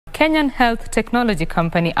Kenyan health technology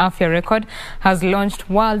company AfyaRekod has launched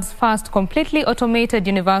world's first completely automated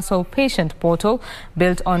universal patient portal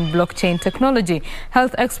built on blockchain technology.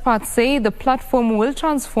 Health experts say the platform will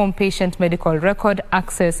transform patient medical record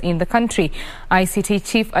access in the country. ICT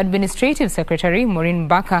Chief Administrative Secretary Maureen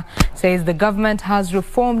Mbaka says the government has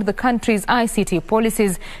reformed the country's ICT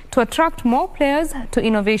policies to attract more players to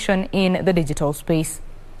innovation in the digital space.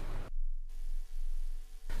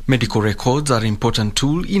 Medical records are an important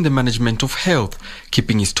tool in the management of health,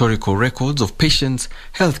 keeping historical records of patients,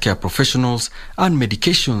 healthcare professionals, and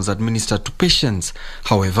medications administered to patients.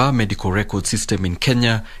 However, medical record system in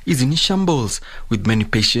Kenya is in shambles, with many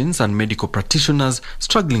patients and medical practitioners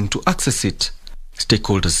struggling to access it.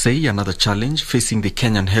 Stakeholders say another challenge facing the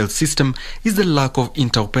Kenyan health system is the lack of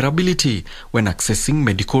interoperability when accessing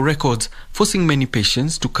medical records, forcing many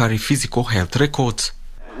patients to carry physical health records.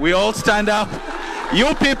 We all stand up.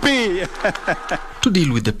 UPP! To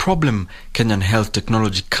deal with the problem, Kenyan health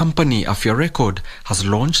technology company AfyaRekod has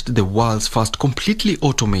launched the world's first completely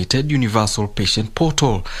automated universal patient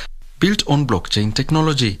portal built on blockchain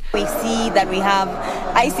technology. We see that we have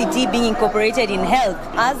ICT being incorporated in health.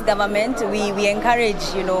 As government, we encourage,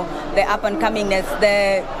 the up-and-comingness,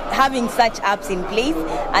 having such apps in place,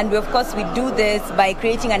 and of course we do this by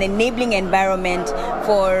creating an enabling environment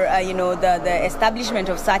for, the establishment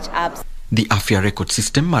of such apps. The AfyaRekod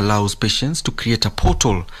system allows patients to create a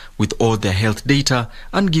portal with all their health data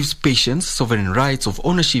and gives patients sovereign rights of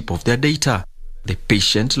ownership of their data. The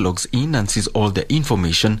patient logs in and sees all the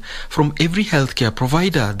information from every healthcare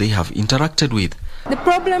provider they have interacted with. The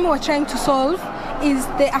problem we're trying to solve is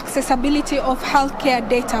the accessibility of healthcare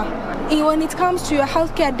data. When it comes to your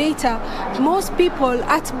healthcare data, most people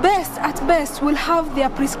at best will have their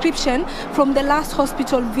prescription from the last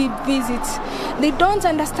hospital visit. They don't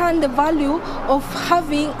understand the value of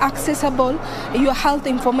having accessible your health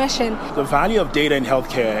information. The value of data in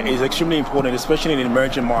healthcare is extremely important, especially in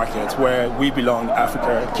emerging markets where we belong,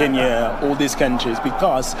 Africa, Kenya, all these countries,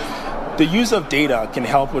 because the use of data can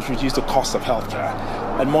help us reduce the cost of healthcare,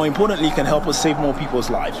 and more importantly, can help us save more people's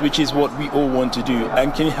lives, which is what we all want to do,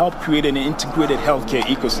 and can help create an integrated healthcare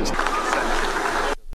ecosystem.